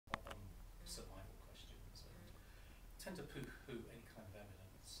tend to poo-poo any kind of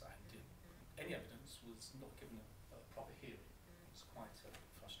evidence, and any evidence was not given a proper hearing. It was quite a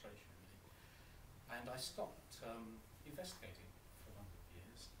frustration, really. And I stopped investigating for a number of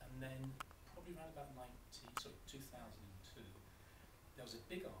years, and then probably around about 2002, there was a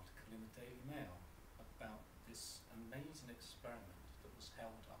big article in the Daily Mail about this amazing experiment that was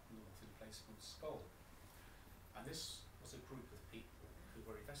held up north in a place called Scole. And this was a group of people who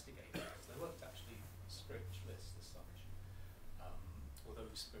were investigators. They weren't actually spiritualists as such, although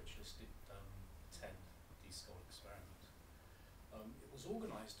spiritualists did attend the Scole Experiment. It was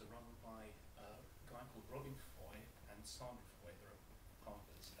organised and run by a guy called Robin Foy and Sandra Foy, they were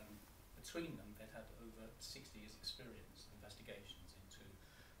partners, and between them they'd had over 60 years experience in investigations into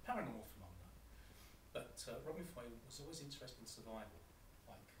paranormal phenomena. But Robin Foy was always interested in survival,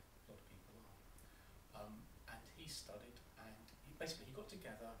 like a lot of people are. And he studied, and he got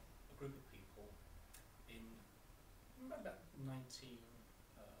together a group of people in about 1994.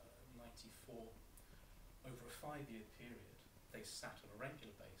 Over a 5-year period, they sat on a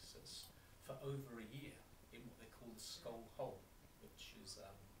regular basis for over a year in what they call the Scole Hole, which is,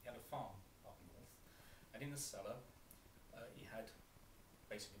 he had a farm up north, and in the cellar, he had,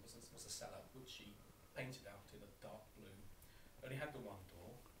 basically was a cellar which he painted out in a dark blue. Only had the one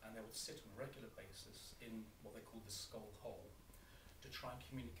door, and they would sit on a regular basis in what they called the Scole Hole to try and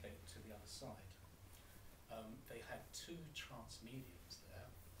communicate to the other side. They had 2 trance mediums there,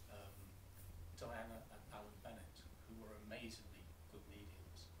 Diana and Alan Bennett, who were amazingly good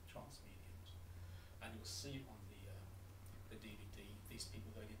mediums, trance mediums. And you'll see on the DVD these people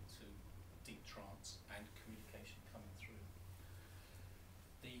going into deep trance and communication coming through.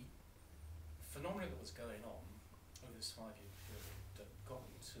 The phenomena that was going on over this 5-year period got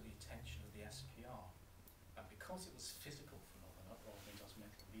to the attention of the SPR, and because it was physical phenomena rather than just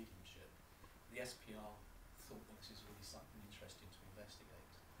mental mediumship, the SPR thought that this is really something interesting to investigate.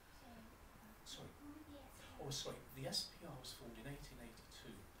 The SPR was formed in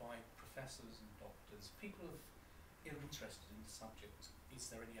 1882 by professors and doctors, people who are interested in the subject. Is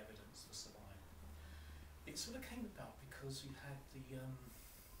there any evidence for survival? It sort of came about because we had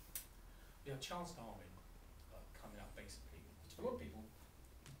Charles Darwin coming up, basically. For a lot of people,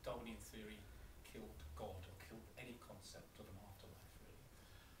 Darwinian theory killed God or killed any concept of an afterlife, really.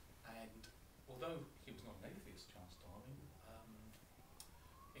 And although he was not an atheist, Charles Darwin,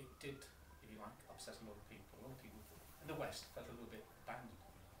 it did, if you like, upset a lot of people. A lot of people in the West felt a little bit abandoned,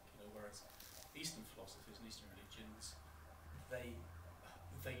 whereas Eastern philosophers and Eastern religions, they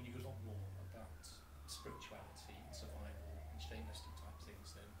knew a lot more about spirituality, survival, and shame-listing type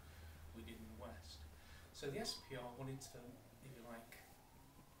things than we did in the West. So the SPR wanted to, if you like,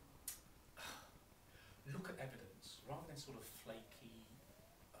 look at evidence rather than sort of flaky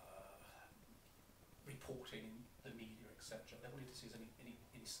reporting in the media, etc. They wanted to see if there's any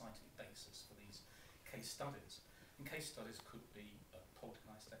scientific basis for these case studies. And case studies could be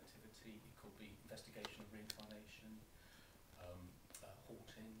poltergeist activity, it could be investigation of reincarnation,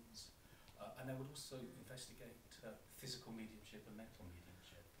 hauntings, and they would also investigate physical mediumship and mental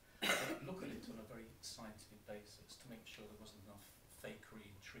mediumship. Look at it on a very scientific basis to make sure there wasn't enough fakery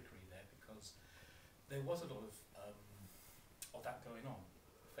and trickery there, because there was a lot of that going on.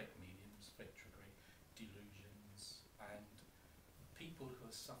 Fake mediums, fake trickery, delusions, and people who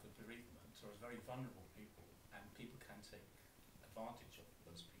have suffered bereavement are very vulnerable people, and people can take advantage of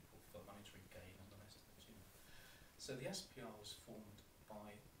those people for monetary gain and the rest of it. So the SPR was formed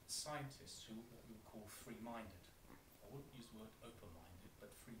by scientists who what we would call free-minded. I wouldn't use the word open-minded,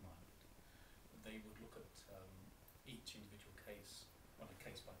 but free-minded. They would look at each individual case on a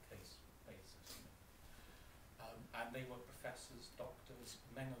case-by-case basis. And they were professors, doctors,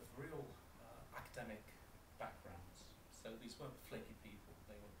 men of real academic backgrounds. So these weren't flaky people.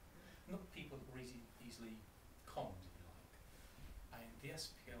 They were not people that were easily conned, if you like. And the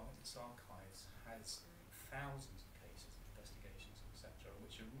SPR in its archives has thousands of cases, investigations, etc.,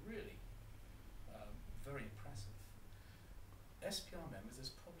 which are really very impressive. SPR members, there's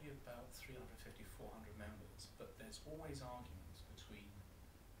probably about 350, 400 members, but there's always arguments between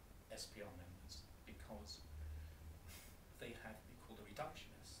SPR members because they have what we call the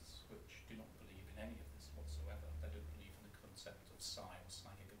reductionists, which do not believe in any of this whatsoever. They don't believe in the concept of psi or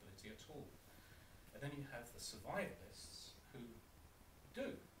psychic ability at all. And then you have the survivalists who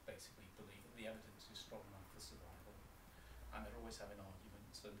do basically believe that the evidence is strong enough for survival, and they're always having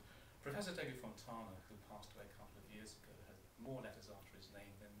arguments. And Professor David Fontana, who passed away a couple of years ago, has more letters after his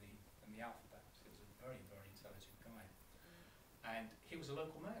name than the alphabet. He was a very, very intelligent guy. And he was a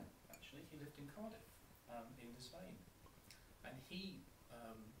local man, actually. He lived in Cardiff, in this vein. And he,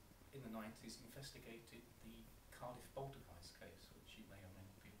 in the 90s, investigated the Cardiff poltergeist case, which you may or may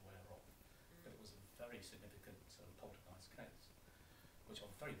not be aware of, but it was a very significant poltergeist case, which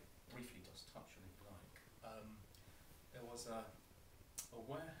I'll very briefly just touch on if you like. There was a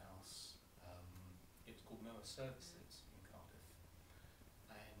warehouse, it was called Noah Services in Cardiff,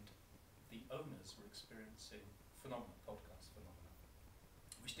 and the owners were experiencing poltergeist phenomena,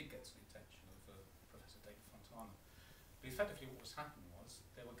 which did get to the attention of Professor David Fontana. But effectively what was happening was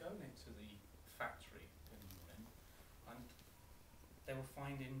they were going into the factory in the morning and they were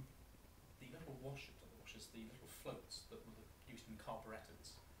finding the little washers, the little floats that were used in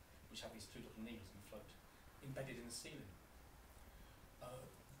carburettors, which have these two little needles in the float, embedded in the ceiling.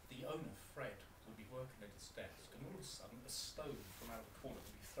 The owner, Fred, would be working at his desk, and all of a sudden a stone from out of the corner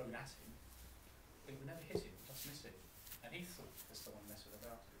would be thrown at him. It would never hit him, it would just miss him. And he thought there's someone messing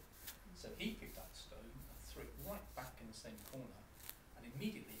about it. So he picked up the stone and threw it right back in the same corner, and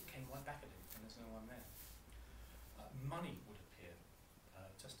immediately it came right back at him, and there's no one there. Money would appear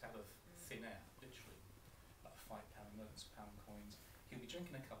just out of thin air, literally. £5 notes, pound coins. He'll be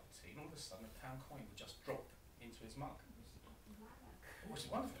drinking a cup of tea, and all of a sudden a pound coin would just drop into his mug. Which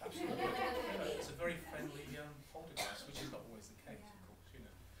is wonderful, absolutely. It's a very friendly poltergeist, which is not always the case, of course, you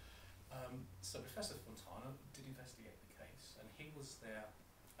know. So Professor Fontana did investigate the case, and he was there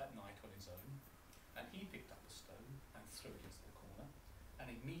at night on his own, and he picked up a stone and threw it into the corner,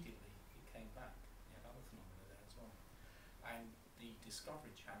 and immediately it came back. He had other phenomena there as well. And the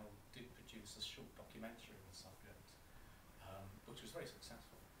Discovery Channel did produce a short documentary on the subject, which was very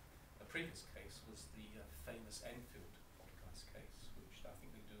successful. A previous case was the famous Enfield poltergeist case, which I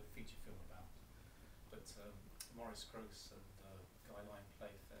think they do a feature film about. But Maurice Gross and Guy Lyon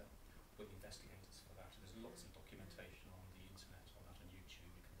Playfair were the investigators for that. And there's lots of documentation on the internet, on that, on YouTube,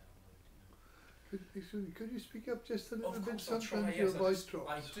 you can download. You know. Could you speak up just a little bit? Of course, Sometimes your voice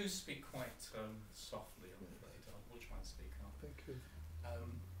drops. I do speak quite softly, I'm afraid. I will try and speak up. Thank you.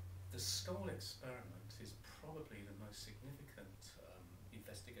 The Scole Experiment is probably the most significant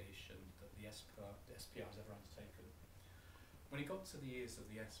investigation that the SPR has ever undertaken. When it got to the ears of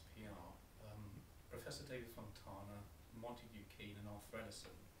the SPR, Professor David Fontana, Montague Keane and Arthur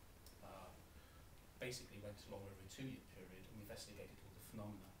Ellison basically went along over a 2-year period and investigated all the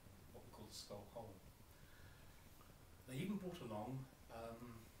phenomena, what we call the skull hole. They even brought along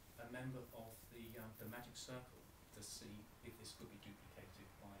a member of the Magic Circle to see if this could be duplicated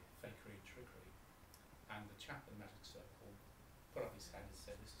by fakery and trickery. And the chap at the Magic Circle put up his hand and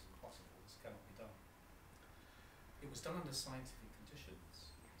said, this is impossible, this cannot be done. It was done under scientific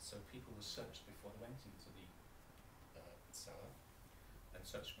conditions, so people were searched before they went into the cellar and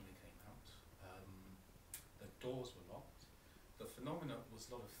searched when they came out. The doors were locked. The phenomena was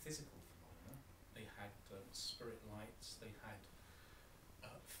a lot of physical phenomena. They had spirit lights, they had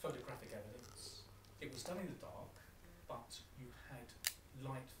photographic evidence. It was done in the dark, but you had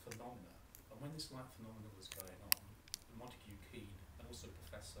light phenomena. And when this light phenomena was going on, Montague Keane and also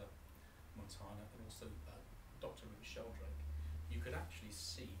Professor Montana and also Dr. Ruth Sheldrake, you could actually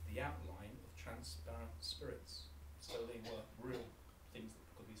see the outline of transparent spirits. So they were real things that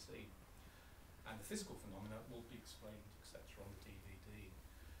could be seen. And the physical phenomena will be explained, etc., on the DVD.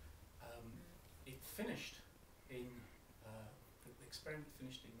 It finished in, the experiment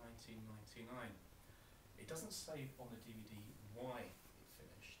finished in 1999. It doesn't say on the DVD why it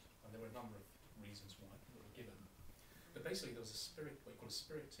finished, and there were a number of reasons why that were given. But basically there was a spirit, what you call a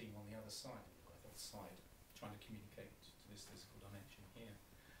spirit team on the other side, trying to communicate to this physical dimension here.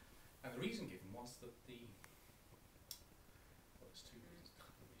 And the reason given was that well, there's two reasons, a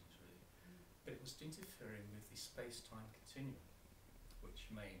couple of reasons really, but it was interfering with the space-time continuum, which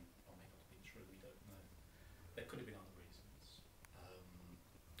may or may not have been true, we don't know. There could have been other reasons.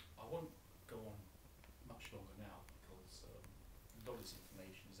 I won't go on much longer now because a lot of this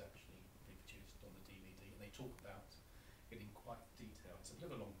information is actually reproduced on the DVD, and they talk about it in quite detail. It's a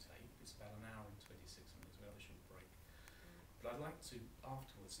bit of a long tape, it's about an hour and 26 minutes, we have a short break. But I'd like to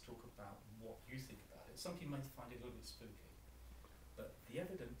afterwards talk about what you think about it. Some people may find it a little bit spooky, but the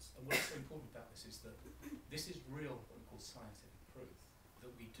evidence, and what's so important about this is that this is real, what we call scientific proof,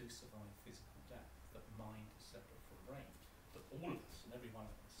 that we do survive physical death, that mind is separate from brain, that all of us, and every one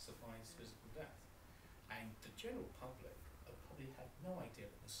of us, survives physical death. And the general public probably had no idea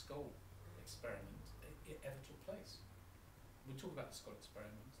that the Scole Experiment ever took place. We talk about the Scole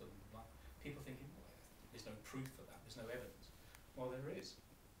Experiment, and like, people thinking, well, there's no proof for that, there's no evidence. Well, there is,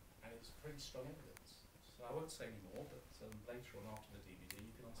 and it's pretty strong evidence. So I won't say any more, but later on after the DVD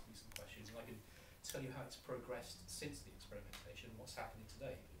you can ask me some questions, and I can tell you how it's progressed since the experimentation and what's happening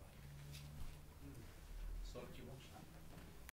today, if you like. So, do you watch